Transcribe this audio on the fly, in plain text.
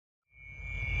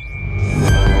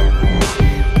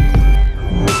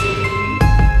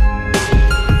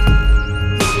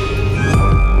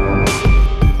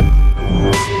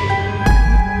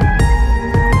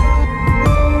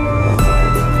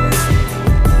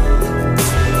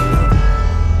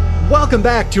Welcome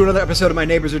back to another episode of My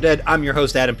Neighbors Are Dead. I'm your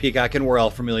host, Adam Peacock, and we're all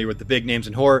familiar with the big names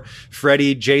in horror.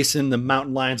 Freddy, Jason, the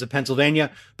mountain lions of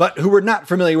Pennsylvania. But who we're not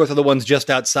familiar with are the ones just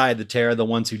outside the terror, the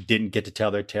ones who didn't get to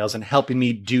tell their tales. And helping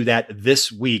me do that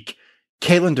this week,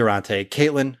 Caitlin Durante.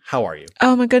 Caitlin, how are you?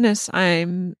 Oh my goodness,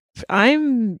 I'm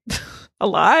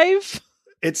alive.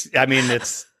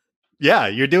 Yeah,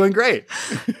 you're doing great.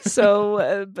 So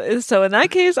in that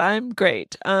case, I'm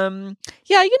great. I'm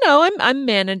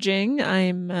managing.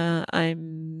 I'm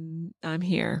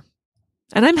here,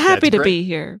 and I'm happy to be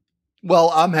here.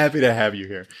 Well, I'm happy to have you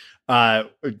here. I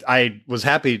was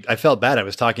happy. I felt bad. I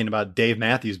was talking about Dave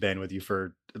Matthews Band with you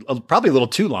for probably a little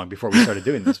too long before we started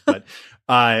doing this, but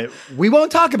we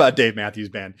won't talk about Dave Matthews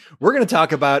Band. We're going to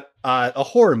talk about a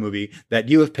horror movie that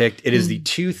you have picked. It is the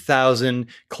 2000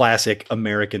 classic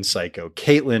American Psycho.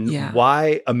 Caitlin,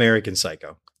 why American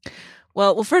Psycho?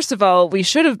 Well, first of all, we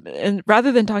should have, and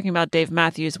rather than talking about Dave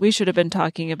Matthews, we should have been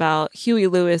talking about Huey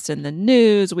Lewis in the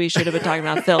News. We should have been talking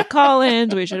about Phil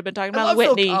Collins. We should have been talking about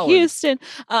Whitney Houston.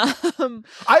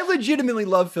 I legitimately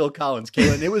love Phil Collins,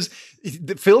 Caitlin. It was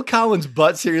Phil Collins'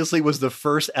 Butt Seriously was the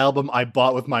first album I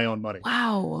bought with my own money.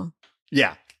 Wow.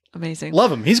 Yeah. Amazing.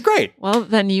 Love him. He's great. Well,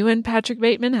 then you and Patrick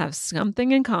Bateman have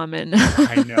something in common.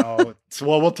 I know.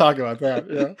 Well, we'll talk about that.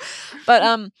 Yeah.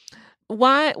 But,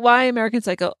 why American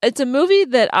Psycho? It's a movie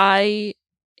that I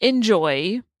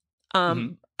enjoy.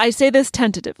 I say this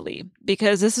tentatively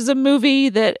because this is a movie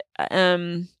that,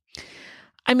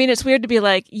 it's weird to be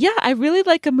like, yeah, I really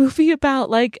like a movie about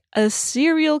like a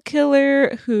serial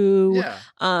killer who,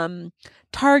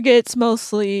 targets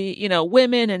mostly,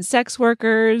 women and sex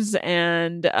workers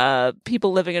and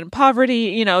people living in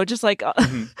poverty, just like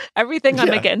everything I'm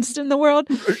against in the world.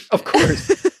 Of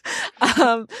course.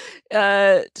 But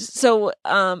I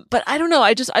don't know.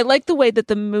 I like the way that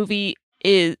the movie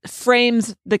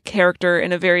frames the character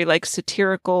in a very like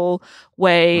satirical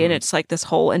way. And it's like this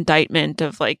whole indictment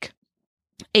of like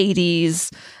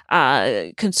 80s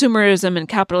consumerism and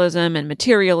capitalism and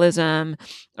materialism,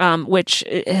 which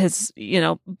has,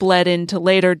 bled into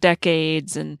later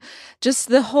decades, and just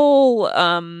the whole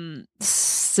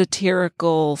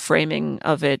satirical framing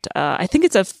of it. I think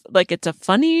it's a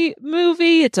funny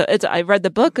movie. I read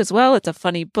the book as well. It's a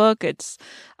funny book. It's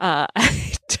I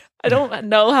don't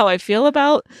know how I feel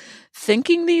about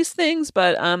thinking these things,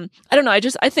 but I don't know.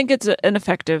 I think it's an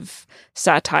effective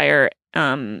satire.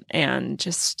 And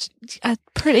just a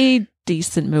pretty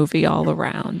decent movie all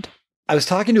around. I was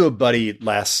talking to a buddy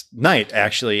last night,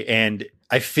 actually, and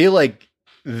I feel like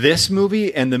this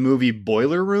movie and the movie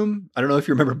Boiler Room, I don't know if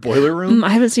you remember Boiler Room. I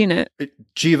haven't seen it.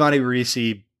 Giovanni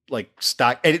Ribisi,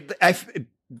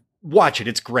 watch it.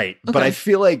 It's great. Okay. But I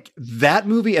feel like that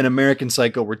movie and American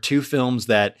Psycho were two films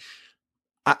that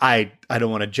I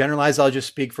don't want to generalize. I'll just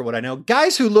speak for what I know.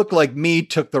 Guys who look like me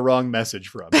took the wrong message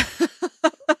from it.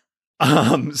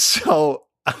 So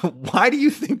why do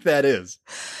you think that is?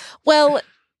 Well,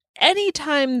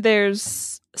 anytime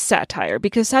there's satire,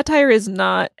 because satire is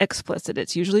not explicit,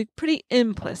 it's usually pretty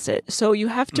implicit. So you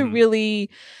have to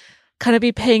really kind of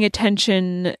be paying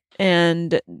attention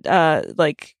and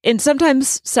and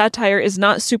sometimes satire is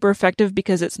not super effective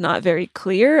because it's not very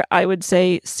clear. I would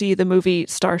say see the movie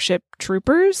Starship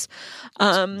Troopers.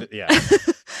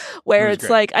 Where it's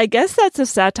great. Like, I guess that's a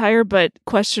satire, but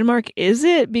question mark, is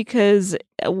it? Because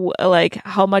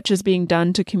how much is being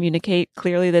done to communicate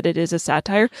clearly that it is a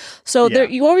satire? So there,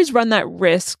 you always run that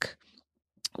risk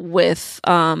with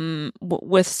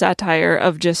satire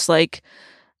of just like,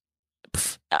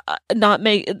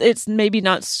 it's maybe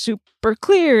not super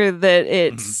clear that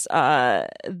it's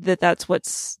that's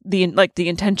what's the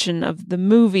intention of the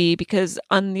movie, because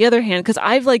on the other hand, because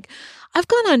I went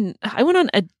on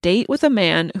a date with a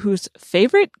man whose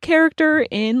favorite character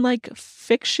in like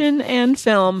fiction and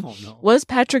film was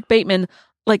Patrick Bateman.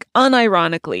 Like,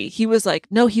 unironically, he was like,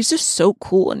 no, he's just so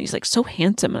cool and he's like so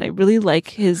handsome, and I really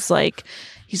like his like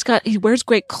he wears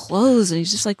great clothes, and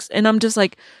he's just like, and I'm just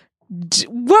like,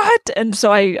 what? And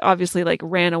so I obviously like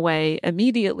ran away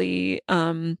immediately.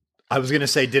 I was going to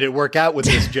say, did it work out with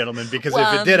this gentleman? Because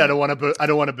if it did, I don't want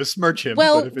to besmirch him.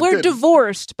 Well, we're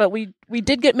divorced, but we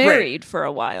did get married for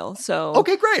a while. So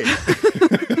okay, great.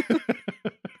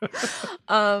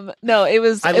 No, it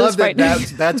was. I love that.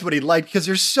 That's what he liked, because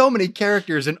there's so many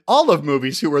characters in all of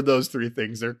movies who are those three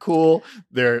things. They're cool,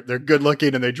 they're good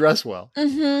looking, and they dress well.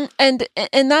 Mm-hmm.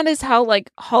 And that is how like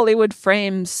Hollywood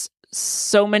frames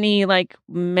so many like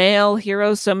male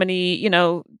heroes, so many,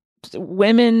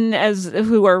 women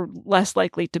who are less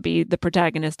likely to be the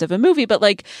protagonist of a movie. But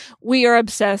like, we are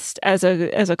obsessed as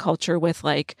a culture with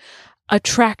like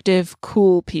attractive,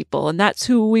 cool people. And that's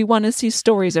who we want to see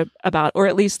stories about, or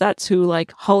at least that's who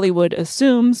like Hollywood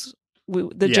assumes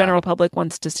the general public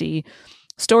wants to see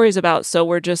stories about. So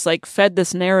we're just like fed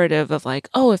this narrative of like,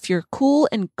 oh, if you're cool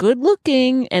and good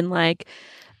looking and like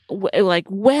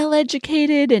well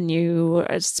educated and you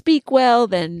speak well,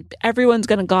 then everyone's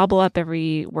going to gobble up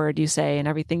every word you say and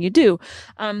everything you do.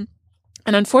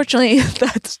 And unfortunately,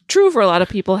 that's true for a lot of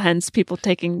people, hence people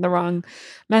taking the wrong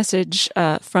message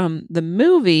from the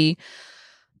movie.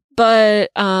 But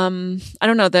I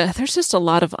don't know, there's just a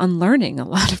lot of unlearning a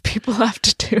lot of people have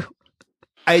to do.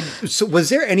 So was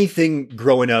there anything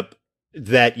growing up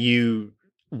that you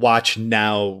watch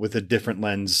now with a different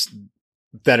lens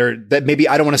that maybe,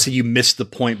 I don't want to say you missed the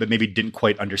point, but maybe didn't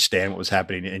quite understand what was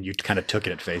happening and you kind of took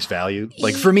it at face value?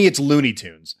 Like for me, it's Looney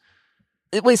Tunes.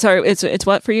 Wait, sorry, it's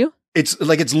what for you? It's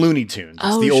Looney Tunes.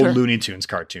 It's the old Looney Tunes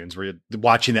cartoons where you're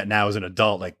watching that now as an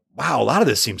adult, like, wow, a lot of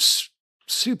this seems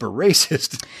super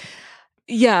racist.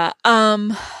 Yeah.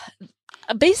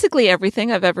 Basically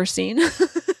everything I've ever seen.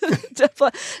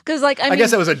 Because like, I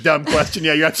guess that was a dumb question.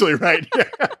 Yeah, you're absolutely right.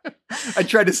 I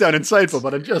tried to sound insightful,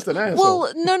 but I'm just an asshole.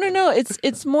 Well, no.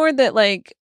 It's more that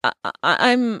like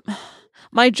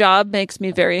my job makes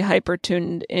me very hyper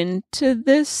tuned into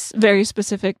this very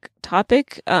specific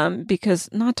topic, because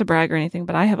not to brag or anything,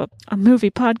 but I have a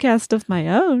movie podcast of my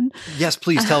own. Yes,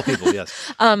 please tell people.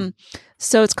 Yes.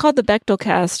 So it's called the Bechdel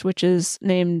Cast, which is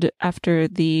named after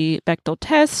the Bechdel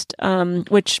test,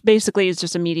 which basically is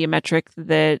just a media metric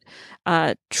that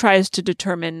tries to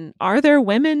determine, are there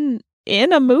women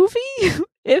in a movie?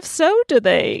 If so, do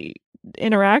they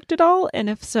interact at all? And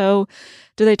if so,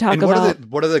 do they talk about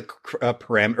what are the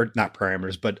parameters, not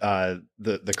parameters, but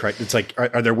the correct, it's like,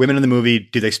 are there women in the movie?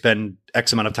 Do they spend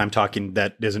X amount of time talking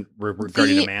that isn't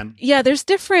regarding a man? Yeah, there's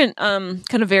different kind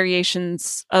of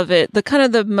variations of it. The kind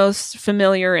of the most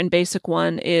familiar and basic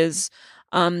one is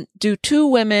do two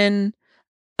women,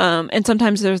 and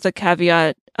sometimes there's the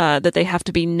caveat that they have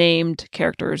to be named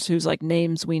characters whose like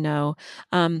names we know.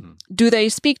 Do they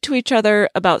speak to each other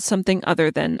about something other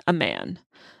than a man?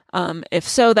 If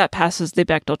so, that passes the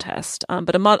Bechdel test.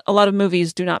 But a lot of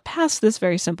movies do not pass this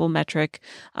very simple metric,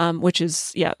 which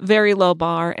is, very low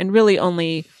bar and really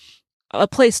only a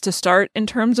place to start in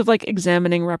terms of like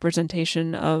examining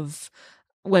representation of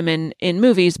women in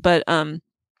movies. But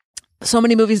so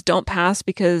many movies don't pass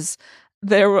because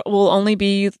there will only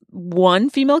be one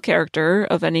female character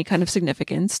of any kind of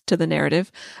significance to the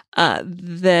narrative.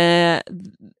 If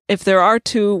there are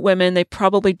two women, they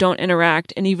probably don't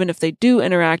interact. And even if they do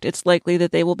interact, it's likely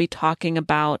that they will be talking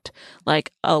about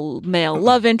like a male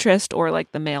love interest or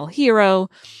like the male hero.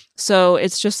 So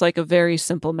it's just like a very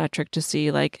simple metric to see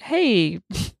like, hey,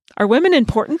 are women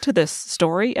important to this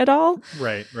story at all?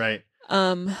 Right.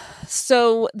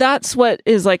 So that's what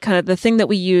is like kind of the thing that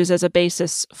we use as a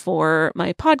basis for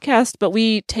my podcast, but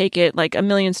we take it like a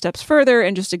million steps further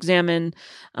and just examine,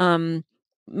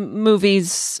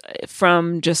 movies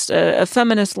from just a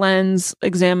feminist lens,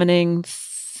 examining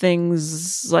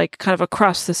things like kind of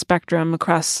across the spectrum,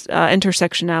 across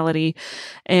intersectionality,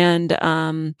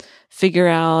 and figure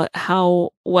out how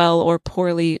well or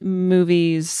poorly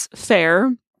movies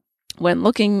fare when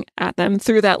looking at them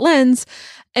through that lens.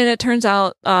 And it turns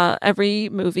out every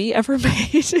movie ever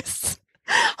made is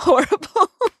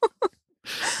horrible.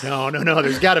 No.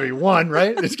 There's got to be one,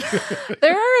 right?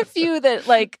 There are a few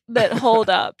that hold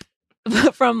up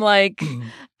from like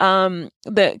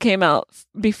that came out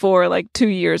before like 2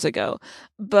 years ago,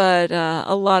 but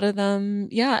a lot of them,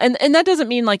 and that doesn't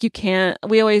mean like you can't.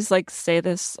 We always like say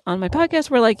this on my podcast,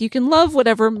 where like you can love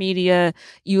whatever media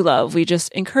you love. We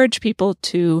just encourage people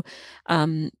to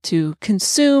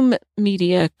consume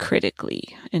media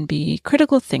critically and be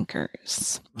critical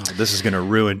thinkers. Oh, this is going to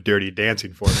ruin Dirty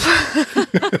Dancing for me.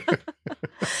 That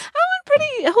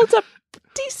one holds up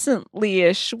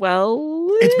decently-ish. Well,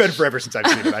 it's been forever since I've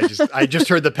seen it. I just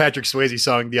heard the Patrick Swayze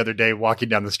song the other day walking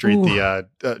down the street. Ooh.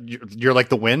 You're Like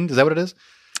the Wind. Is that what it is?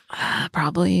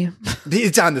 Probably.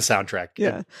 It's on the soundtrack.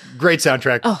 Yeah. Great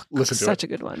soundtrack. Oh, listen to it. Such a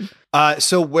good one.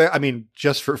 So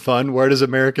just for fun, where does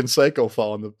American Psycho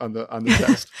fall on the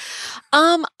test?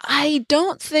 I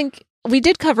don't think we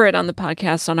did cover it on the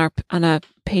podcast on a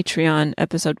Patreon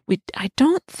episode. I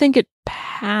don't think it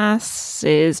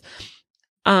passes.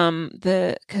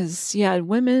 Because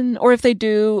women, or if they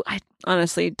do, I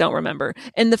honestly don't remember.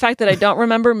 And the fact that I don't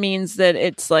remember means that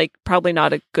it's like probably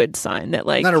not a good sign that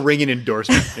like not a ringing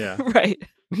endorsement. Yeah. Right.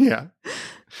 Yeah.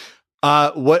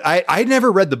 What I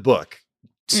never read the book.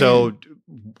 So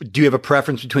do you have a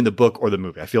preference between the book or the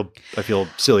movie? I feel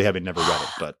silly having never read it,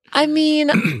 but I mean,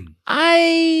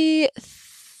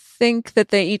 think that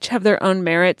they each have their own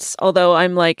merits, although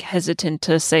I'm like hesitant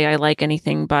to say I like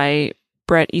anything by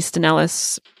Bret Easton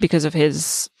Ellis because of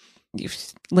his.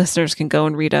 Listeners can go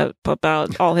and read up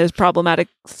about all his problematic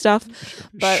stuff,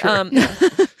 but Sure.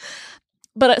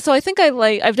 but so I think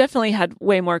I've definitely had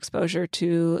way more exposure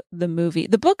to the movie.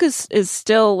 The book is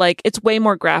still like, it's way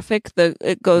more graphic.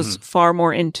 It goes far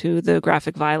more into the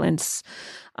graphic violence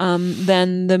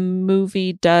than the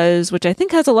movie does, which I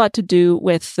think has a lot to do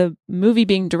with the movie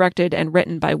being directed and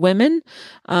written by women.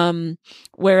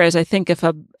 Whereas I think if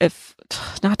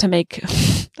not to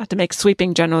make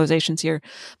sweeping generalizations here,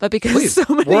 but because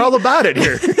Please, we're all about it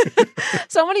here.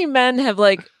 so many men have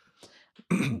like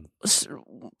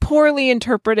poorly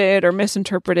interpreted or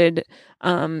misinterpreted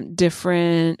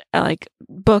different like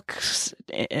books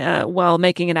while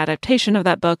making an adaptation of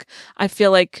that book. I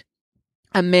feel like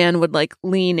a man would like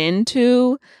lean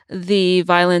into the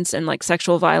violence and like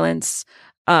sexual violence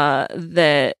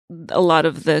that a lot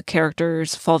of the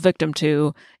characters fall victim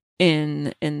to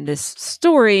in this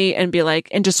story, and be like,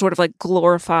 and just sort of like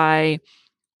glorify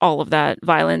all of that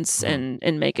violence and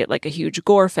make it like a huge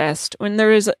gore fest, when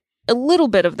there is a little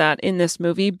bit of that in this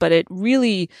movie, but it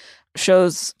really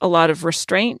shows a lot of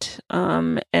restraint.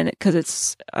 And because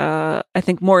it's, I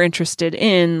think, more interested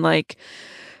in like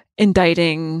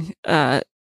indicting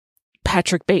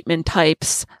Patrick Bateman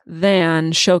types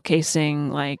than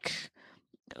showcasing like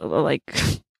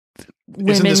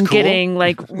women cool? getting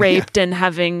like raped and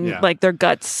having Yeah. like their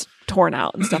guts torn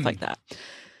out and stuff like that.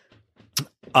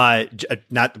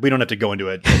 We don't have to go into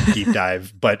a deep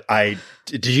dive, but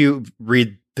did you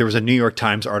read? There was a New York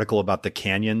Times article about the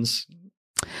Canyons.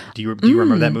 Do you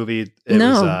remember that movie?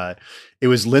 No. It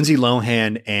was Lindsay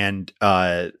Lohan and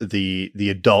the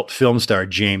adult film star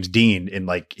James Dean in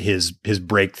like his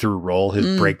breakthrough role,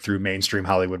 his breakthrough mainstream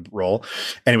Hollywood role,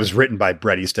 and it was written by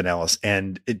Bret Easton Ellis.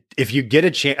 And if you get a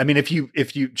chance, I mean, if you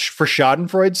for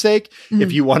Schadenfreude's sake,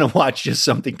 if you want to watch just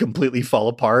something completely fall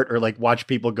apart or like watch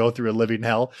people go through a living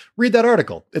hell, read that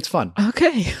article. It's fun.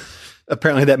 Okay.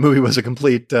 Apparently, that movie was a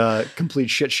complete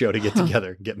shit show to get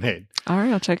together and get made. All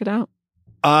right, I'll check it out.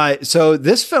 So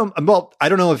this film, well, I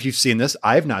don't know if you've seen this.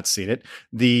 I have not seen it.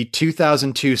 The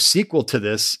 2002 sequel to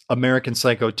this, American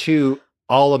Psycho 2,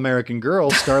 All American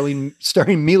Girl, starring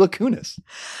Mila Kunis.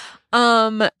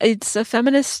 It's a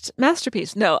feminist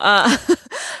masterpiece. No,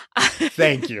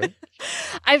 Thank you.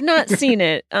 I've not seen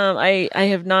it. I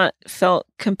have not felt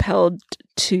compelled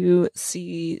to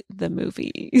see the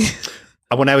movie.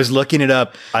 When I was looking it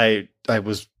up, I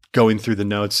was going through the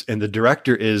notes, and the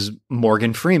director is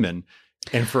Morgan Freeman.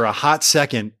 And for a hot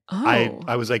second,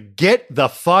 I was like, get the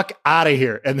fuck out of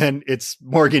here. And then it's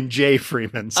Morgan J.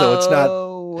 Freeman. So it's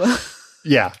not.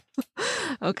 Yeah.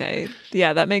 Okay.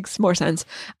 Yeah, that makes more sense.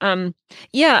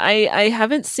 Yeah, I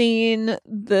haven't seen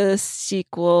the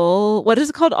sequel. What is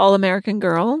it called? All American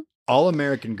Girl? All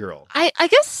American Girl. I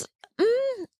guess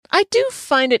I do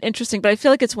find it interesting, but I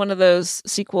feel like it's one of those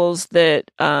sequels that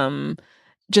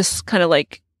just kind of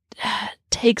like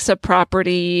takes a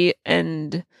property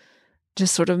and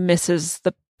just sort of misses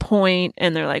the point.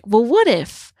 And they're like, well, what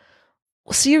if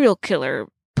serial killer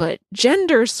but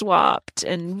gender swapped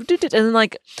and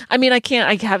like, I mean,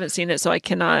 I haven't seen it, so I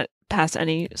cannot pass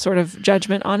any sort of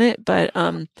judgment on it, but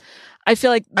I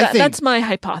feel like that's my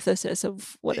hypothesis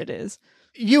of what it is.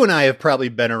 You and I have probably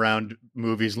been around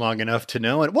movies long enough to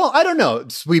know. And well, I don't know,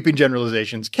 sweeping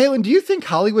generalizations. Caitlin, do you think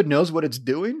Hollywood knows what it's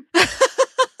doing?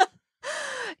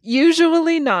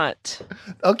 Usually not.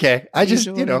 Okay. I just,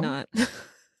 Usually not.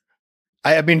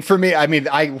 I mean, for me,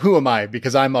 who am I?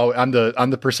 Because I'm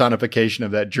the personification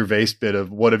of that Gervais bit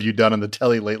of what have you done on the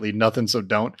telly lately? Nothing. So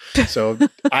don't. So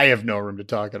I have no room to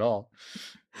talk at all.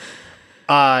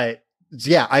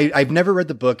 Yeah, I've never read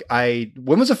the book.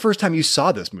 When was the first time you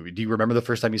saw this movie? Do you remember the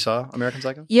first time you saw American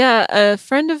Psycho? Yeah, a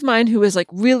friend of mine who was like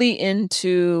really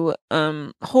into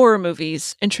horror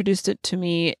movies introduced it to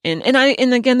me, and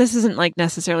again, this isn't like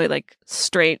necessarily like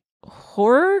straight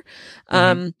horror,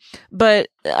 but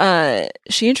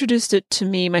she introduced it to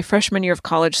me my freshman year of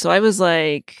college. So I was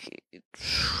like,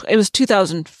 it was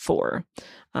 2004.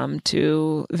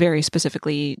 To very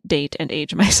specifically date and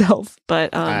age myself,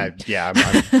 but yeah,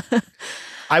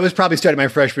 I was probably starting my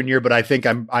freshman year, but I think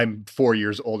I'm 4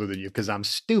 years older than you because I'm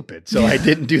stupid. So I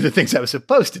didn't do the things I was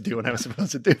supposed to do when I was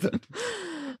supposed to do them.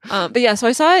 But yeah, so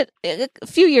I saw it a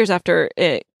few years after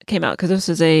it came out because this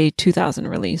is a 2000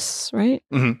 release, right?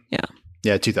 Mm-hmm.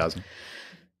 Yeah, 2000.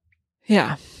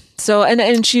 Yeah. So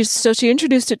and she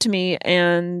introduced it to me,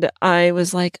 and I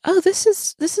was like, oh, this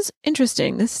is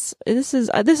interesting. This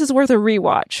is worth a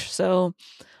rewatch. So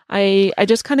I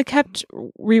just kind of kept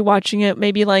rewatching it,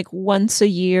 maybe like once a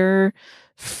year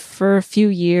for a few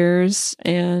years,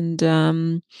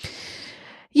 and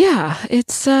yeah,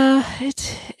 it's a head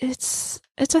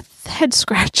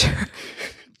scratcher.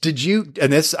 Did you,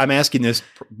 and this, I'm asking this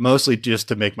mostly just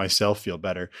to make myself feel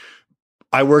better.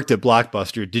 I worked at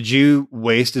Blockbuster. Did you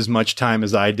waste as much time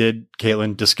as I did,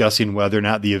 Caitlin, discussing whether or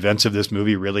not the events of this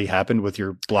movie really happened with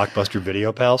your Blockbuster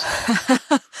video pals?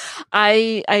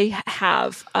 I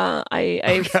have.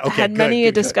 I've had many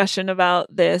a discussion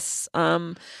about this.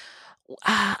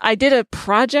 I did a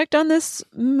project on this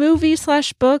movie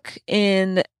 / book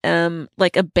in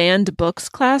like a banned books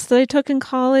class that I took in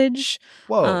college.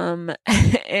 Whoa.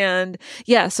 And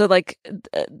yeah, so like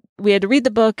we had to read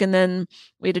the book, and then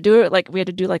we had to do it, like we had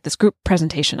to do like this group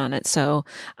presentation on it. So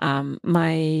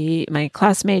my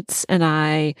classmates and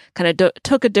I kind of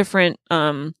took a different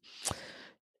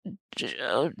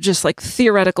just like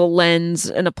theoretical lens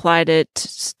and applied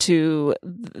it to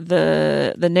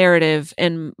the narrative,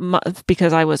 and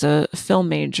because I was a film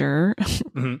major,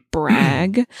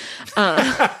 brag,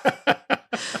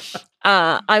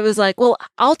 I was like, well,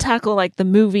 I'll tackle like the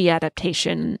movie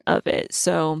adaptation of it.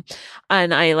 So,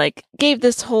 and I like gave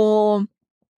this whole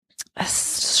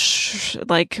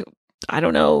like, I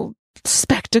don't know,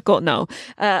 spectacle. No.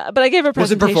 But I gave a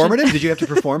presentation. Was it performative? Did you have to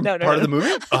perform No, part of the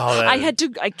movie? Oh,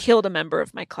 I killed a member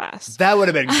of my class. That would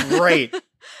have been great.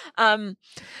 No,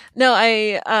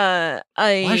 Why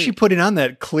is she putting on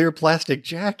that clear plastic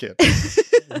jacket?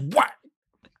 What?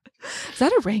 Is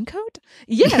that a raincoat?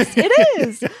 Yes, it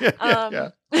is.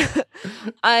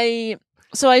 I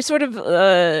sort of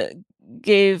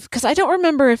gave, because I don't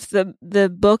remember if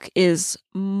the book is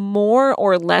more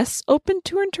or less open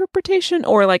to interpretation,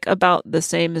 or like about the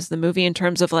same as the movie in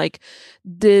terms of like,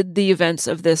 did the events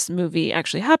of this movie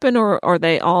actually happen, or are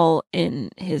they all in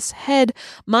his head?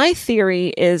 My theory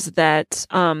is that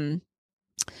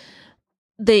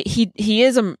he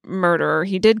is a murderer.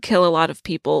 He did kill a lot of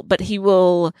people, but he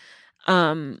won't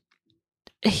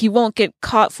get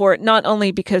caught for it, not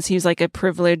only because he's like a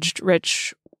privileged,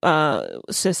 rich,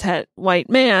 cishet white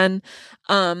man,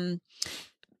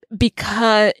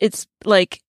 because it's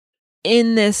like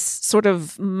in this sort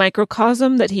of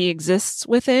microcosm that he exists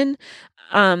within,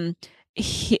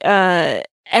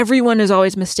 everyone is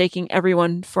always mistaking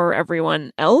everyone for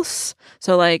everyone else.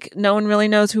 So like no one really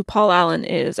knows who Paul Allen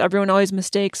is. Everyone always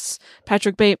mistakes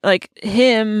Patrick Bateman, like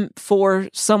him, for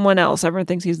someone else. Everyone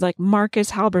thinks he's like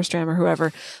Marcus Halberstram or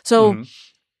whoever. So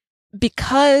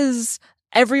because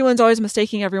everyone's always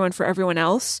mistaking everyone for everyone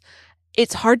else,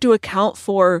 it's hard to account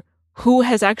for who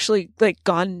has actually like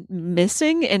gone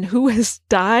missing and who has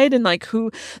died, and like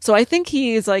who. So I think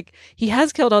he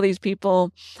has killed all these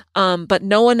people, but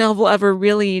no one will ever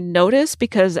really notice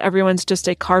because everyone's just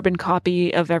a carbon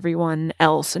copy of everyone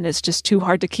else, and it's just too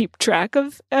hard to keep track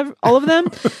of all of them.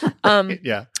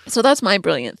 Yeah. So that's my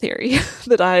brilliant theory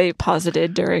that I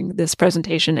posited during this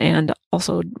presentation and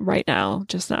also right now,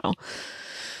 just now.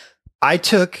 I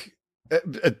took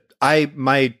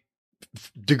my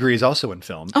degree is also in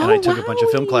film, and I took a bunch of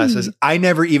film classes. I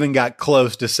never even got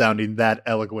close to sounding that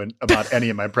eloquent about any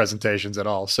of my presentations at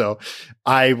all. So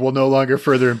I will no longer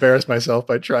further embarrass myself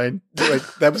by trying. Like,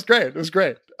 that was great. It was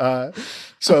great.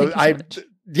 It's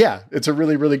a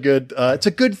really, really good. It's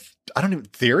a good. I don't know,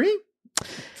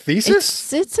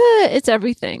 thesis. It's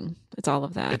everything. It's all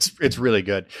of that. It's really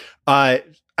good.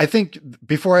 I think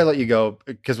before I let you go,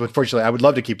 because unfortunately I would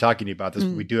love to keep talking to you about this,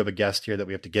 but we do have a guest here that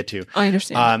we have to get to. I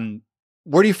understand.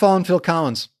 Where do you fall on Phil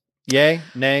Collins? Yay?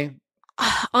 Nay?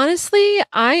 Honestly,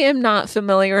 I am not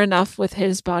familiar enough with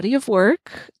his body of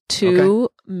work to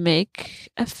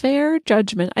make a fair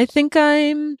judgment. I think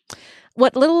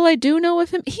what little I do know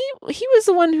of him, he was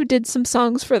the one who did some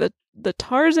songs for the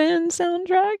Tarzan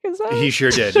soundtrack. Is that? He sure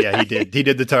did. Yeah, he did. He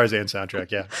did the Tarzan soundtrack.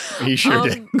 Yeah, he sure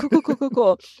did.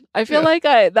 Cool. I feel like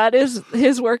that is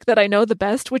his work that I know the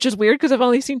best, which is weird because I've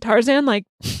only seen Tarzan like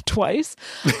twice.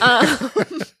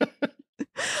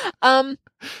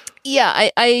 Yeah,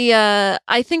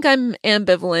 I think I'm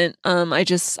ambivalent.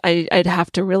 I'd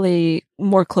have to really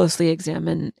more closely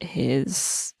examine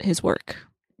his work.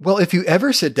 Well, if you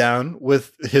ever sit down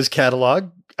with his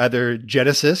catalog, either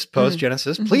Genesis,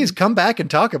 post-Genesis, please come back and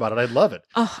talk about it. I'd love it.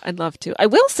 Oh, I'd love to. I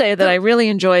will say that I really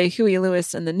enjoy Huey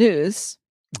Lewis and the News.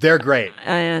 They're great.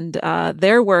 And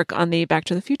their work on the Back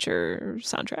to the Future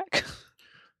soundtrack.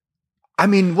 I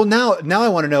mean, well, now I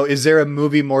want to know, is there a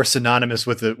movie more synonymous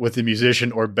with the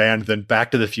musician or band than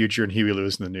Back to the Future and Huey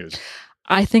Lewis and the News?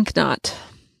 I think not.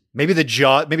 Maybe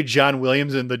maybe John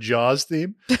Williams and the Jaws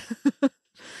theme?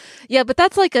 Yeah, but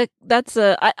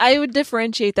I would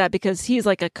differentiate that because he's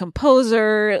like a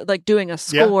composer, like doing a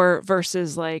score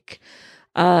versus like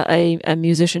a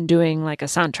musician doing like a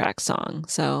soundtrack song.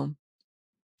 So,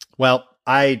 well,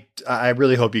 I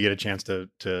really hope you get a chance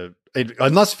to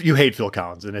unless you hate Phil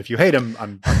Collins, and if you hate him,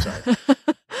 I'm sorry.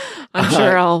 I'm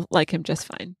sure I'll like him just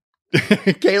fine.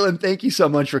 Caitlin, thank you so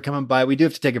much for coming by. We do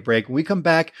have to take a break. When we come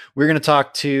back, we're going to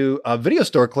talk to a video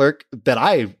store clerk that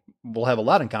I will have a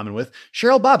lot in common with,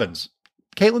 Cheryl Bobbins.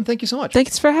 Caitlin, thank you so much.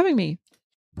 Thanks for having me.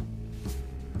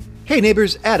 Hey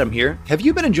neighbors, Adam here. Have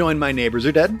you been enjoying My Neighbors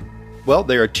Are Dead? Well,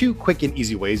 there are 2 quick and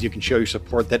easy ways you can show your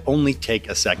support that only take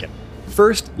a second.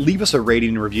 First, leave us a rating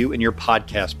and review in your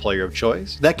podcast player of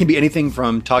choice. That can be anything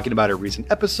from talking about a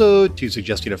recent episode to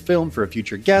suggesting a film for a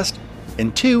future guest.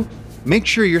 And 2, make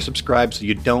sure you're subscribed so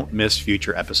you don't miss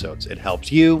future episodes. It helps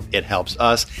you, it helps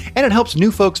us, and it helps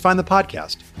new folks find the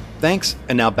podcast. Thanks,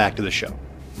 and now back to the show.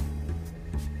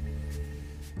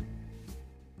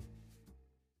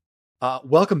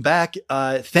 Welcome back.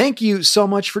 Thank you so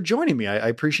much for joining me. I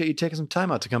appreciate you taking some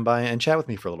time out to come by and chat with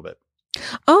me for a little bit.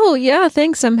 Oh, yeah,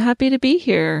 thanks. I'm happy to be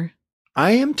here.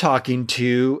 I am talking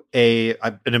to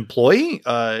an employee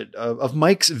of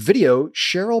Mike's Video,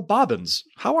 Cheryl Bobbins.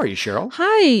 How are you, Cheryl?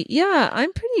 Hi. Yeah,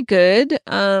 I'm pretty good.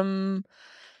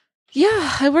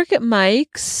 Yeah, I work at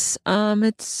Mike's.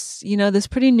 It's, this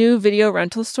pretty new video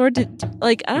rental store.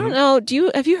 I don't know.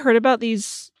 Have you heard about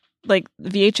these like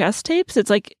VHS tapes? It's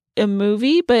like a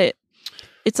movie, but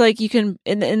it's like you can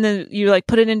you like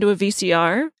put it into a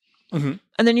VCR, and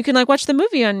then you can like watch the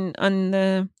movie on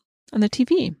the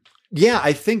TV. Yeah,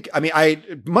 I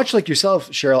much like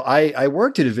yourself, Cheryl, I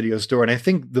worked at a video store, and I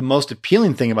think the most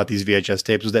appealing thing about these VHS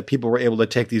tapes was that people were able to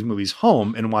take these movies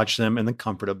home and watch them in the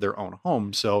comfort of their own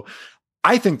home. So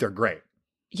I think they're great.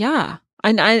 Yeah.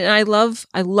 And I love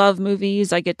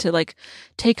movies. I get to like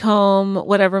take home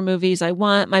whatever movies I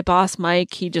want. My boss,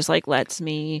 Mike, he just like lets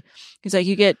me. He's like,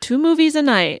 you get 2 movies a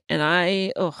night,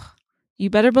 and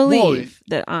you better believe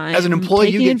that I'm as an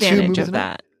employee, taking you get 2 advantage movies of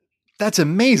that. That's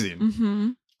amazing. Mm-hmm.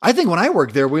 I think when I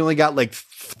worked there, we only got like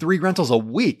 3 rentals a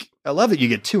week. I love that you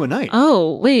get 2 a night.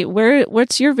 Oh, wait,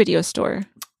 what's your video store?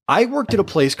 I worked at a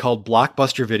place called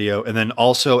Blockbuster Video, and then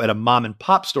also at a mom and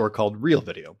pop store called Real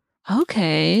Video.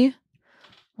 Okay.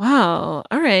 Wow.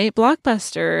 All right.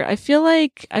 Blockbuster. I feel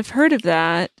like I've heard of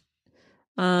that.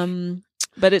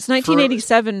 But it's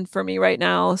 1987 for me right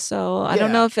now. So I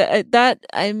don't know if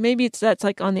that's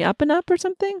like on the up and up or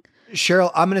something.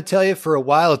 Cheryl, I'm going to tell you, for a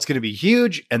while, it's going to be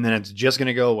huge, and then it's just going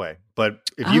to go away. But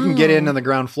if you can get in on the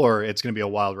ground floor, it's going to be a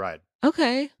wild ride.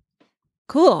 Okay.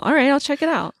 Cool. All right. I'll check it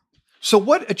out. So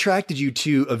what attracted you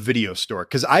to a video store?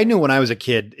 Because I knew when I was a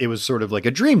kid, it was sort of like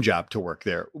a dream job to work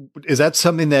there. Is that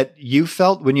something that you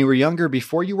felt when you were younger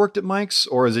before you worked at Mike's,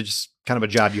 or is it just kind of a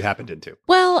job you happened into?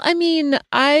 Well, I mean,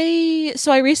 I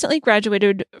recently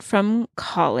graduated from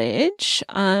college.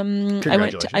 I went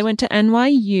to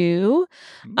NYU.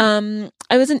 I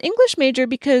was an English major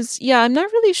because, I'm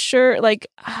not really sure. Like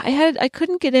I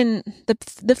couldn't get in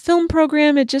the film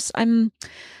program. I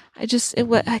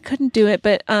couldn't do it,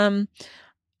 but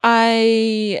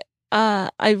I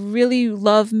really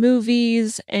love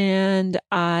movies, and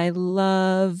I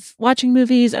love watching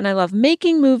movies, and I love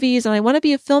making movies, and I want to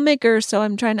be a filmmaker. So I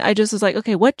just was like,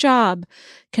 okay, what job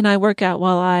can I work at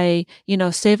while I,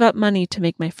 save up money to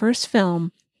make my first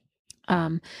film,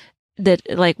 that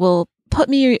like will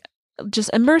just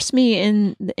immerse me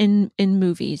in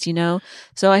movies,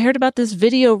 So I heard about this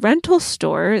video rental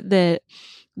store that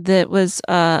was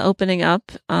opening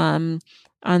up on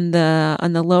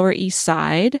the Lower East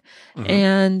Side,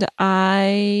 and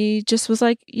I just was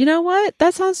like, you know what,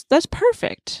 that's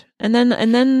perfect. And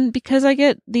then because I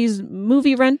get these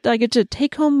I get to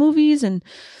take home movies, and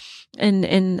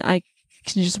I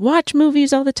can just watch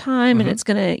movies all the time, and it's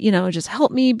gonna just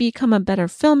help me become a better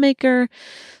filmmaker.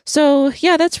 So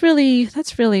yeah, that's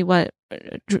really what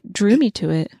drew me to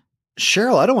it.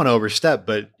 Cheryl, I don't want to overstep,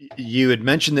 but you had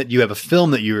mentioned that you have a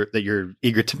film that you're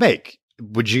eager to make.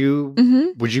 Would you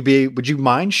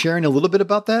mind sharing a little bit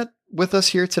about that with us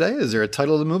here today? Is there a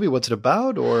title of the movie? What's it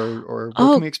about, or what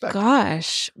can we expect?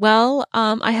 Gosh. Well,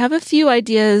 I have a few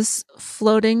ideas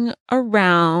floating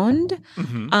around.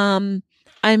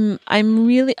 I'm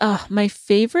really my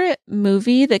favorite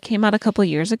movie that came out a couple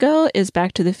years ago is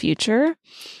Back to the Future,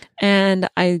 and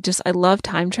I love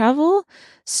time travel.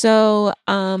 So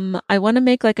I want to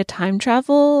make like a time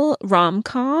travel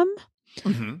rom-com.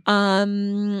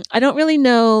 I don't really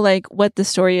know like what the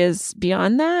story is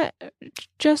beyond that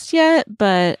just yet,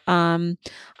 but I'm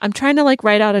trying to like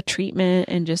write out a treatment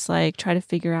and just like try to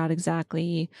figure out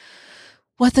exactly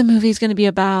what the movie is going to be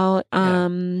about.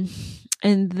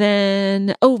 And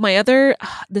then,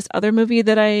 this other movie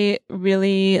that I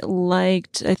really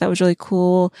liked, I thought was really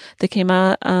cool, that came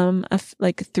out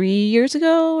like 3 years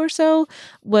ago or so,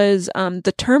 was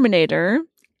The Terminator.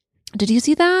 Did you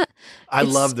see that? I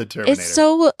love The Terminator. It's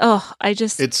so,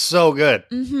 it's so good.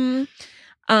 Mm-hmm.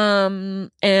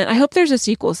 And I hope there's a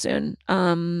sequel soon.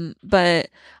 But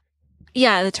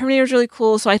yeah, The Terminator is really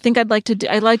cool. So I think I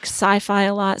like sci-fi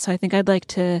a lot. So I think I'd like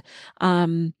to,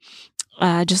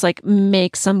 just like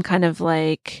make some kind of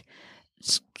like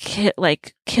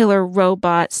killer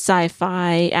robot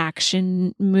sci-fi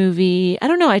action movie. I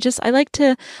don't know.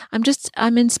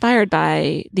 I'm inspired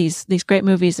by these great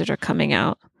movies that are coming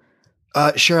out.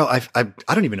 Cheryl,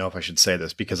 I don't even know if I should say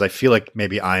this because I feel like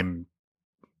maybe I'm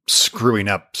screwing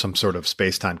up some sort of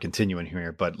space-time continuum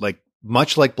here, but like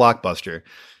much like Blockbuster,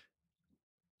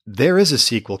 there is a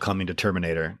sequel coming to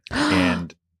Terminator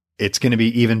and it's going to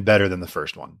be even better than the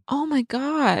first one. Oh my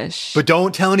gosh. But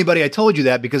don't tell anybody I told you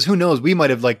that because who knows, we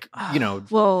might have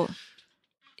Well,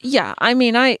 yeah, I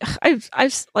mean,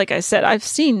 I've like I said, I've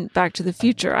seen Back to the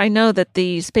Future. I know that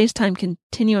the space-time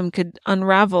continuum could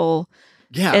unravel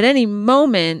at any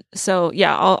moment. So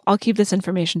yeah, I'll keep this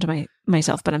information to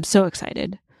myself, but I'm so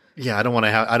excited. Yeah, I don't want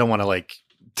to like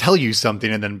tell you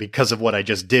something and then because of what I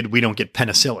just did, we don't get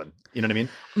penicillin. You know what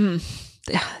I mean?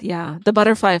 Yeah, the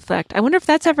butterfly effect. I wonder if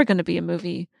that's ever going to be a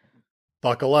movie.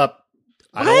 Buckle up.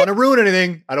 I don't want to ruin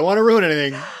anything,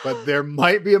 but there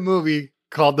might be a movie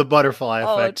called The Butterfly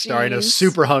Effect starring a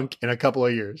super hunk in a couple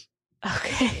of years.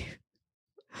 Okay.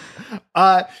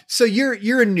 So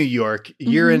you're in New York.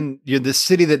 You're the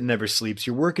city that never sleeps.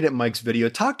 You're working at Mike's Video.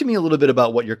 Talk to me a little bit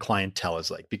about what your clientele is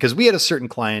like, because we had a certain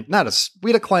client,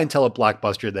 we had a clientele at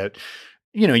Blockbuster that,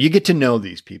 you get to know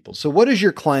these people. So what is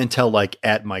your clientele like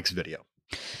at Mike's Video?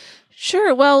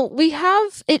 Sure. Well, we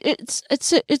have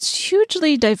it's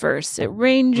hugely diverse. It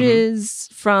ranges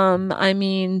from,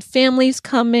 families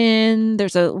come in.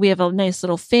 We have a nice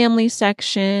little family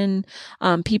section.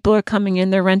 People are coming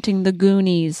in. They're renting The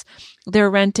Goonies. They're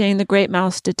renting The Great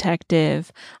Mouse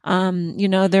Detective.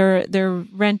 They're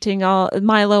renting all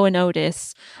Milo and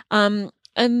Otis.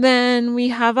 And then we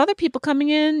have other people coming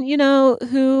in,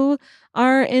 who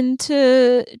are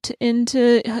into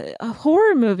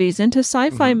horror movies, into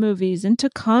sci-fi movies, into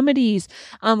comedies.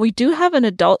 We do have an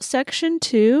adult section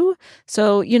too.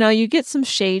 So, you get some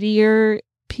shadier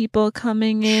people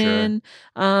coming in.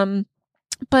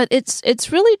 But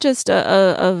it's really just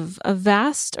a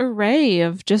vast array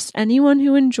of just anyone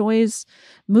who enjoys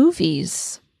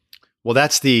movies. Well,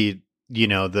 that's the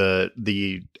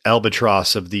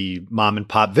albatross of the mom and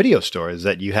pop video store is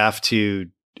that you have to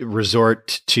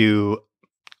resort to,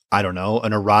 I don't know,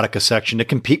 an erotica section to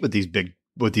compete with these big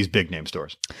name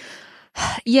stores.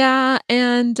 Yeah.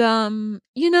 And, I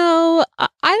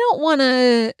don't want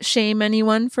to shame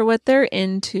anyone for what they're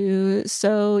into.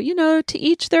 So, to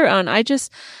each their own. I just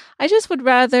would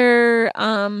rather,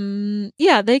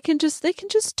 they can just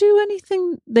do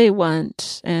anything they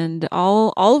want, and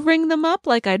I'll ring them up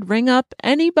like I'd ring up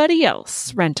anybody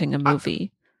else renting a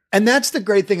movie. And that's the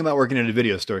great thing about working in a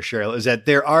video store, Cheryl, is that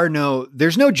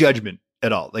there's no judgment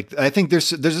at all. Like, I think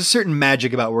there's a certain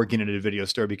magic about working in a video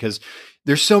store because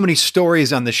there's so many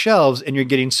stories on the shelves and you're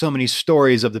getting so many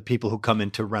stories of the people who come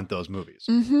in to rent those movies.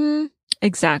 Mm-hmm.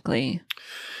 Exactly.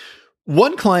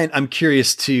 One client I'm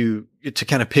curious to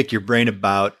kind of pick your brain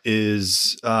about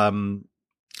is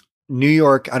New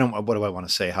York. What do I want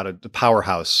to say? The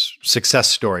powerhouse success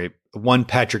story. One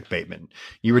Patrick Bateman.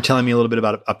 You were telling me a little bit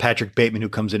about a Patrick Bateman who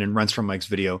comes in and rents from Mike's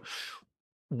Video.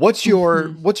 What's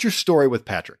your story with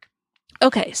Patrick?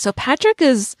 Okay, so Patrick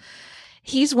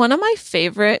he's one of my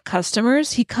favorite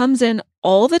customers. He comes in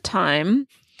all the time.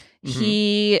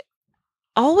 He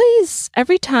always,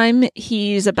 every time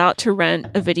he's about to rent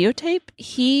a videotape,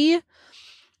 he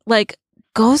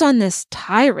goes on this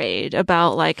tirade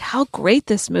about how great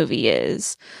this movie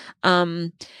is.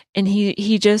 And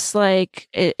he just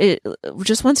it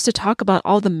just wants to talk about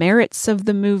all the merits of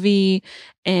the movie.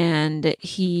 And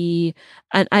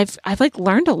I've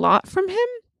learned a lot from him.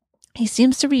 He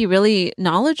seems to be really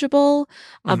knowledgeable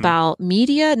about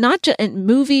media, not just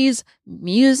movies,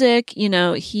 music.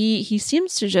 He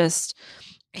seems to just,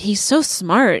 he's so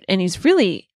smart and he's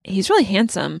really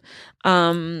handsome.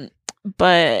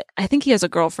 But I think he has a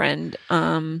girlfriend.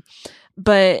 He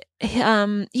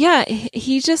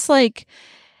just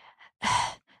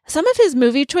some of his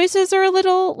movie choices are a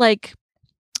little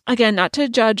again, not to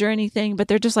judge or anything, but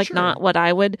they're just not what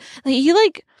I would.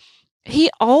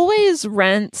 He always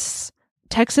rents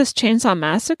Texas Chainsaw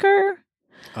Massacre.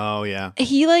 Oh yeah.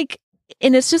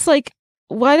 And it's just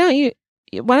why don't you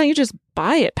just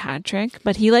buy it, Patrick.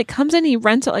 But he like comes in, he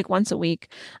rents it like once a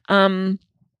week. There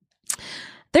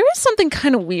is something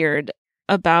kind of weird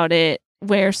about it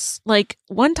where like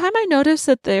one time I noticed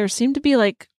that there seemed to be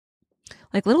like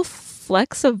little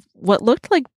flecks of what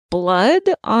looked like blood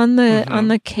on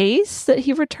the case that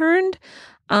he returned.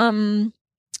 I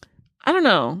don't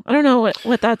know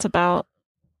what that's about.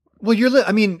 Well,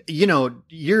 I mean, you know,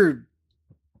 you're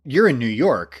in New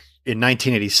York in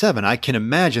 1987. I can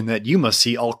imagine that you must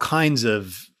see all kinds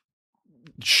of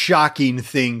shocking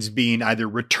things being either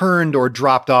returned or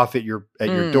dropped off at your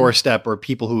doorstep, or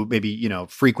people who maybe, you know,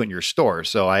 frequent your store.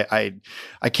 So I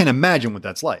can't imagine what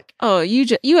that's like. Oh,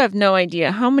 you have no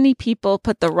idea how many people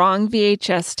put the wrong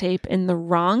VHS tape in the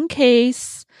wrong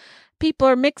case. People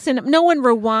are mixing up. No one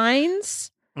rewinds.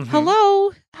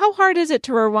 Hello? How hard is it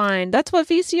to rewind? That's what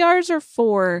VCRs are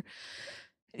for.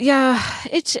 Yeah,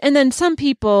 and then some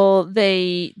people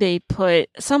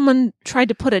someone tried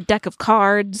to put a deck of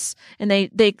cards, and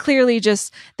they clearly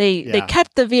just they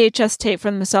kept the VHS tape for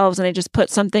themselves, and they just put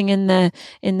something in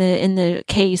the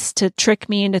case to trick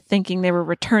me into thinking they were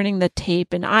returning the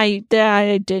tape, and I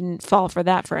didn't fall for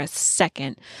that for a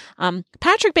second.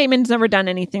 Patrick Bateman's never done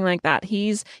anything like that.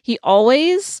 He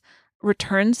always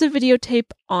returns the videotape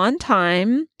on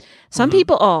time. Some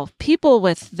people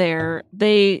with they're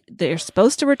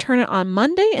supposed to return it on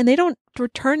Monday, and they don't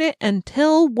return it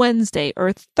until Wednesday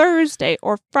or Thursday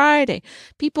or Friday.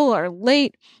 People are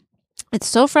late. It's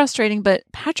so frustrating, but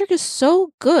Patrick is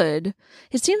so good.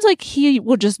 It seems like he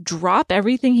will just drop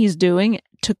everything he's doing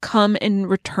to come and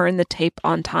return the tape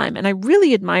on time. And I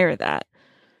really admire that.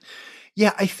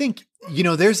 Yeah, I think, you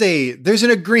know, there's an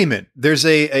agreement. There's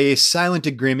a silent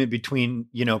agreement between,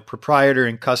 you know, proprietor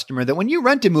and customer that when you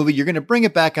rent a movie, you're going to bring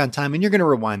it back on time and you're going to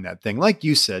rewind that thing. Like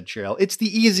you said, Cheryl, it's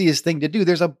the easiest thing to do.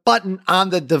 There's a button on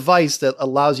the device that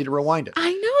allows you to rewind it.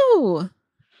 I know.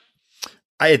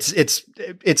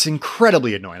 It's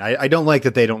incredibly annoying. I don't like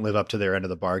that they don't live up to their end of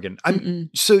the bargain.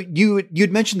 So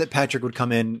you'd mentioned that Patrick would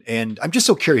come in, and I'm just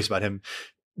so curious about him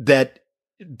that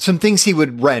some things he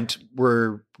would rent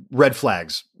were red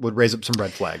flags, would raise up some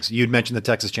red flags. You'd mentioned the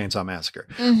Texas Chainsaw Massacre.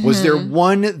 Was there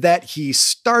one that he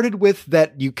started with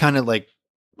that you kind of like,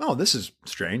 oh, this is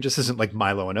strange. This isn't like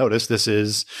Milo and Otis. This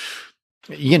is,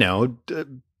 you know,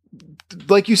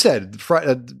 like you said,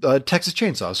 Texas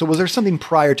Chainsaw. So was there something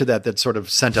prior to that sort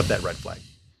of sent up that red flag?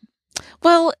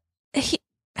 Well, he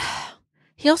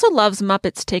also loves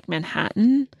Muppets Take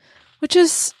Manhattan, which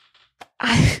is,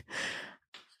 I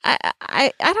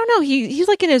don't know. He's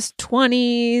like in his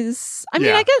 20s. I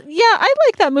mean, I guess, I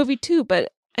like that movie too,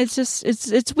 but it's just,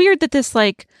 it's weird that this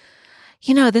like,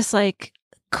 you know, this like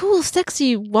cool,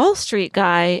 sexy Wall Street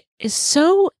guy is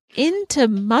so into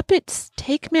Muppets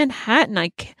Take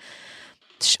Manhattan.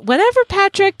 Whatever,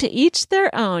 Patrick, to each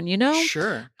their own, you know?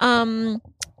 Sure.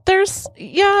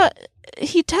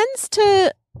 He tends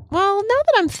to, well, now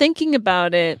that I'm thinking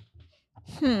about it,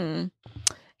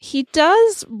 he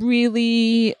does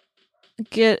really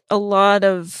get a lot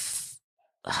of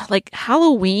like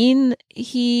Halloween.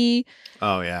 He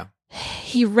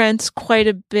rents quite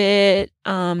a bit.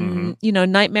 You know,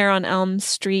 Nightmare on Elm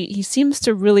Street. He seems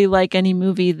to really like any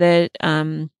movie that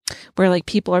where like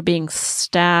people are being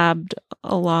stabbed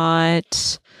a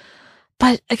lot.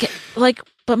 But again,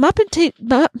 but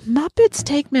Muppets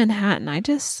Take Manhattan. I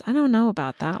don't know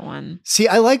about that one. See,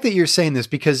 I like that you're saying this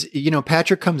because, you know,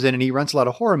 Patrick comes in and he rents a lot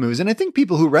of horror movies. And I think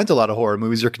people who rent a lot of horror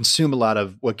movies or consume a lot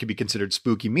of what could be considered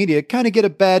spooky media kind of get a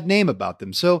bad name about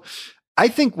them. So I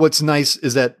think what's nice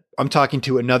is that I'm talking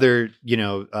to another, you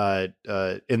know,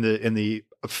 in the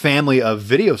family of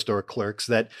video store clerks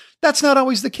that's not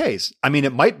always the case. I mean,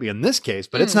 it might be in this case,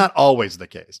 but it's not always the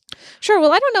case. Sure.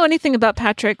 Well, I don't know anything about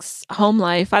Patrick's home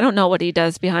life. I don't know what he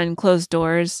does behind closed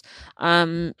doors.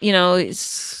 You know,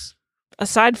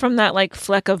 aside from that like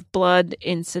fleck of blood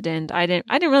incident, I didn't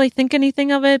really think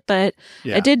anything of it, but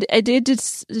it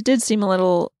did seem a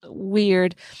little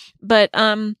weird. But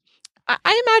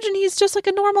I imagine he's just like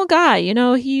a normal guy. You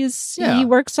know, he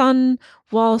works on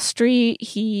Wall Street.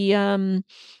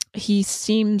 He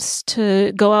seems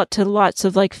to go out to lots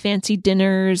of like fancy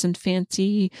dinners and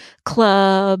fancy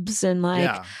clubs and like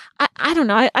I don't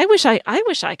know. I wish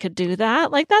I could do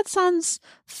that. Like that sounds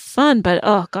fun, but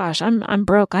oh gosh, I'm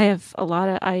broke. I have a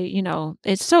lot of you know,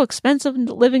 it's so expensive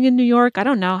living in New York. I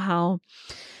don't know how.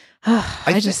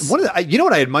 You know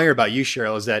what I admire about you,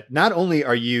 Cheryl, is that not only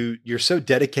are you're so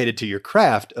dedicated to your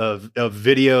craft of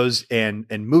videos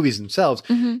and movies themselves,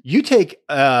 you take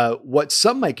what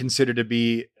some might consider to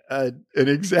be an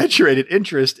exaggerated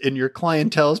interest in your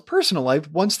clientele's personal life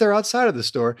once they're outside of the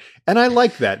store. And I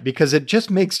like that because it just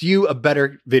makes you a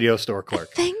better video store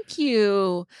clerk. Thank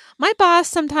you. My boss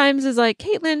sometimes is like,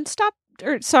 Caitlin, stop.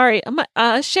 Or sorry,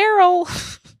 Cheryl.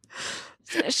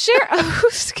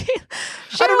 Who's Caitlin?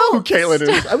 I don't know who Caitlin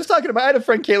is. I was talking about, I had a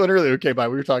friend Caitlin earlier who came by.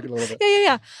 We were talking a little bit.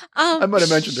 Yeah. I might have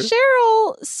mentioned her.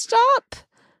 Cheryl, stop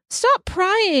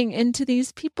prying into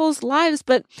these people's lives.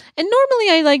 And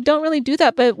normally I don't really do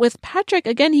that. But with Patrick,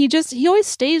 again, he always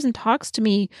stays and talks to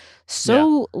me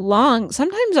so long.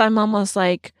 Sometimes I'm almost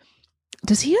like,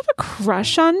 does he have a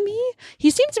crush on me? He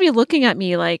seems to be looking at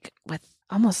me like with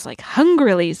almost like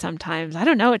hungrily sometimes. I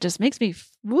don't know. It just makes me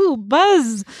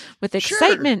buzz with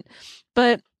excitement. Sure.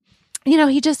 But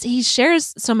he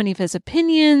shares so many of his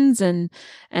opinions and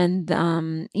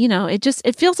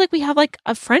it feels like we have like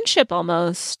a friendship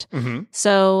almost. Mm-hmm.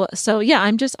 So yeah,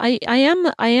 I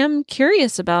am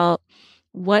curious about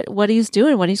what he's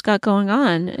doing, what he's got going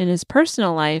on in his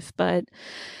personal life, but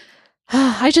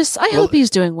I hope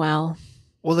he's doing well.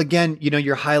 Well, again,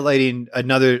 you're highlighting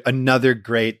another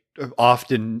great,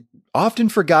 often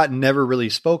forgotten, never really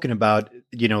spoken about,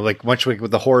 like much like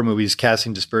with the horror movies,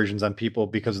 casting dispersions on people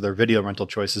because of their video rental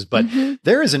choices. But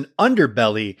there is an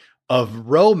underbelly of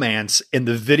romance in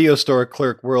the video store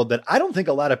clerk world that I don't think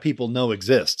a lot of people know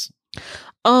exists.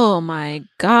 Oh my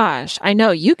gosh. I know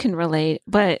you can relate,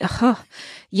 but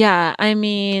yeah, I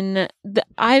mean,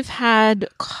 I've had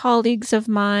colleagues of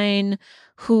mine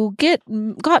who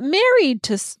got married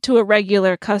to a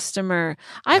regular customer.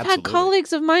 I've had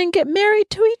colleagues of mine get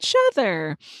married to each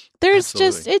other. There's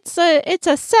just it's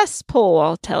a cesspool,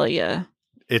 I'll tell you.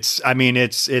 It's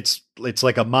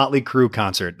like a Motley Crue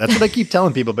concert. That's what I keep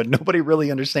telling people, but nobody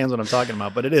really understands what I'm talking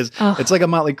about. But it is. It's like a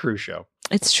Motley Crue show.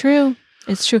 It's true.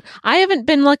 It's true. I haven't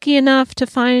been lucky enough to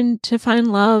find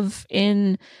love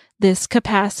in this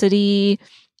capacity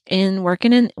in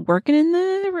working in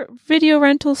the video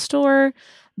rental store,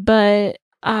 but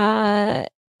I'm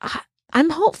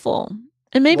hopeful.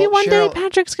 And maybe one day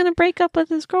Patrick's going to break up with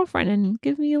his girlfriend and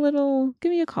give me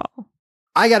a call.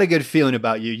 I got a good feeling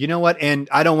about you. You know what? And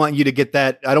I don't want you to get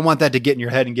that. I don't want that to get in your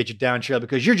head and get you down, Cheryl,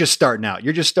 because you're just starting out.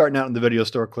 You're just starting out in the video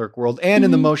store clerk world and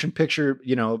in the motion picture,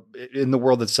 in the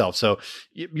world itself. So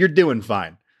you're doing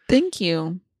fine. Thank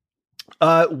you.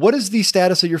 What is the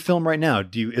status of your film right now?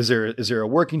 Is there a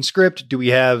working script? Do we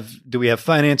have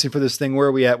financing for this thing? Where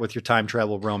are we at with your time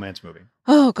travel romance movie?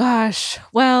 Oh gosh.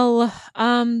 Well,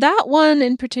 that one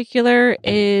in particular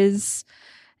is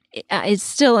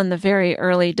still in the very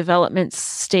early development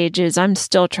stages. I'm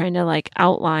still trying to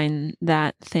outline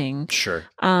that thing. Sure.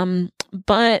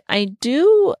 But I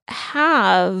do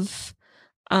have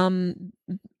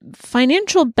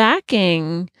financial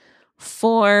backing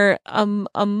for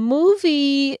a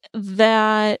movie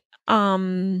that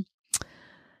I'm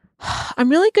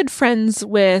really good friends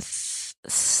with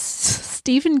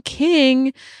Stephen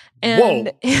King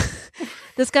and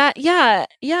this guy. Yeah.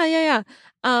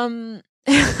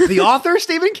 The author,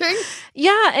 Stephen King?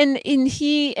 Yeah, and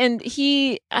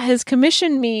he has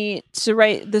commissioned me to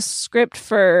write the script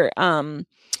for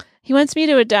he wants me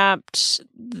to adapt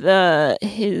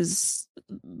his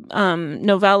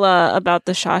novella about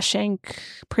the Shawshank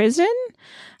prison.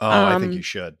 Oh, I think you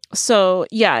should. So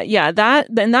yeah, that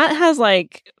has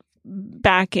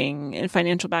backing and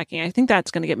financial backing. I think that's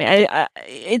going to get me.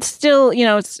 It's still,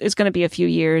 it's going to be a few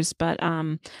years, but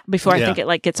before I think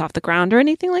it gets off the ground or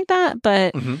anything like that.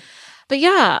 But but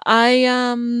yeah,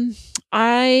 I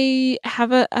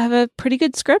have a pretty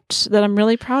good script that I'm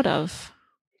really proud of.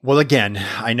 Well, again,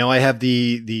 I know I have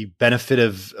the benefit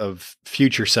of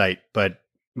future sight, but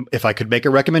if I could make a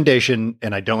recommendation,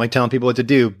 and I don't like telling people what to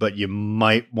do, but you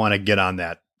might want to get on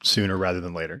that sooner rather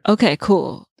than later. Okay,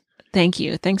 cool. Thank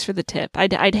you. Thanks for the tip.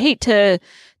 I'd hate to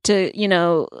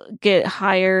get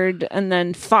hired and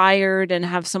then fired and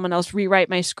have someone else rewrite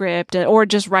my script, or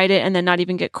just write it and then not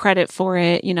even get credit for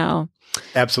it.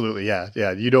 Absolutely, yeah.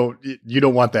 You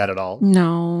don't want that at all.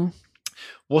 No.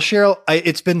 Well, Cheryl,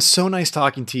 it's been so nice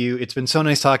talking to you. It's been so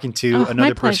nice talking to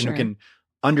another person who can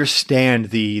understand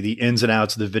the ins and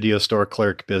outs of the video store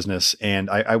clerk business. And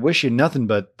I wish you nothing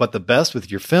but the best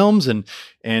with your films and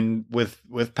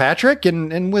with Patrick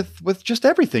and with just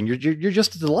everything. You're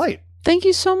just a delight. Thank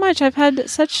you so much. I've had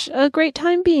such a great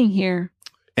time being here.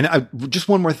 And just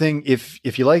one more thing.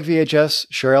 If you like VHS,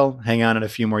 Cheryl, hang on in a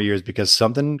few more years, because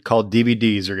something called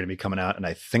DVDs are going to be coming out, and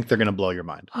I think they're going to blow your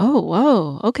mind. Oh,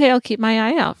 whoa. Okay, I'll keep my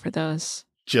eye out for those.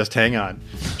 Just hang on.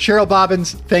 Cheryl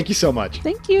Bobbins, thank you so much.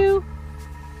 Thank you.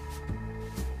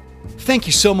 Thank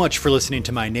you so much for listening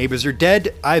to My Neighbors Are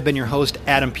Dead. I've been your host,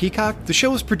 Adam Peacock. The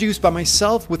show was produced by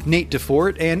myself with Nate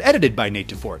DeFort and edited by Nate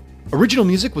DeFort. Original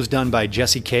music was done by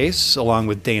Jesse Case, along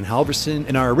with Dane Halverson,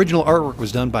 and our original artwork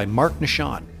was done by Mark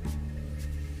Nishan.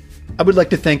 I would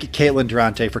like to thank Caitlin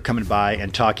Durante for coming by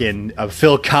and talking of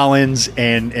Phil Collins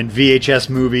and VHS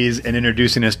movies and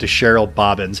introducing us to Cheryl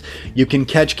Bobbins. You can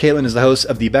catch Caitlin as the host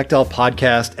of the Bechdel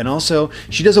podcast, and also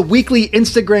she does a weekly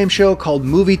Instagram show called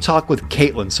Movie Talk with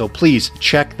Caitlin, so please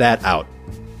check that out.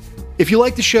 If you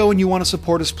like the show and you want to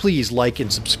support us, please like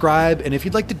and subscribe, and if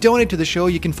you'd like to donate to the show,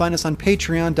 you can find us on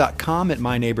patreon.com at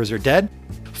My Neighbors Are Dead.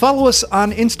 Follow us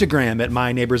on Instagram at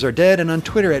My Neighbors Are Dead and on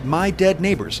Twitter at My Dead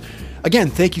Neighbors.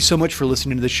 Again, thank you so much for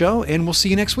listening to the show, and we'll see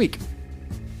you next week.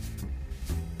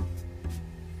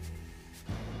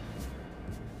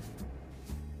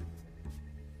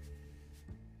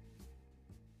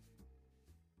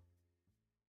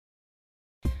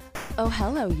 Oh,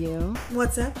 hello, you.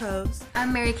 What's up, hoes?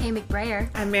 I'm Mary Kay McBrayer.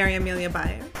 I'm Mary Amelia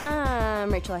Byer.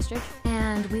 I'm Rachel Estridge.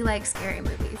 And we like scary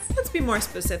movies. Let's be more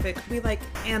specific. We like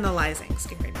analyzing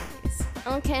scary movies.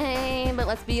 Okay, but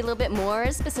let's be a little bit more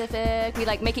specific. We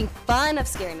like making fun of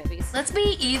scary movies. Let's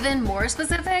be even more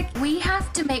specific. We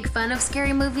have to make fun of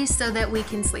scary movies so that we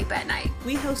can sleep at night.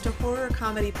 We host a horror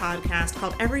comedy podcast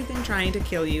called Everything Trying to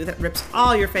Kill You that rips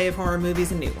all your fave horror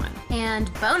movies a new one.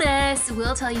 And bonus,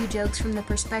 we'll tell you jokes from the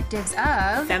perspectives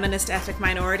of feminist ethnic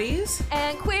minorities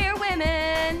and queer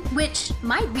women, which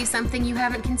might be something you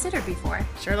haven't considered before.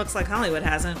 Sure looks like Hollywood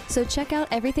hasn't. So check out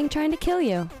Everything Trying to Kill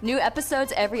You. New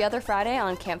episodes every other Friday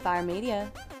on Campfire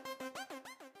Media.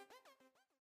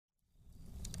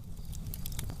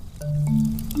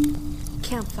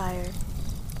 Campfire.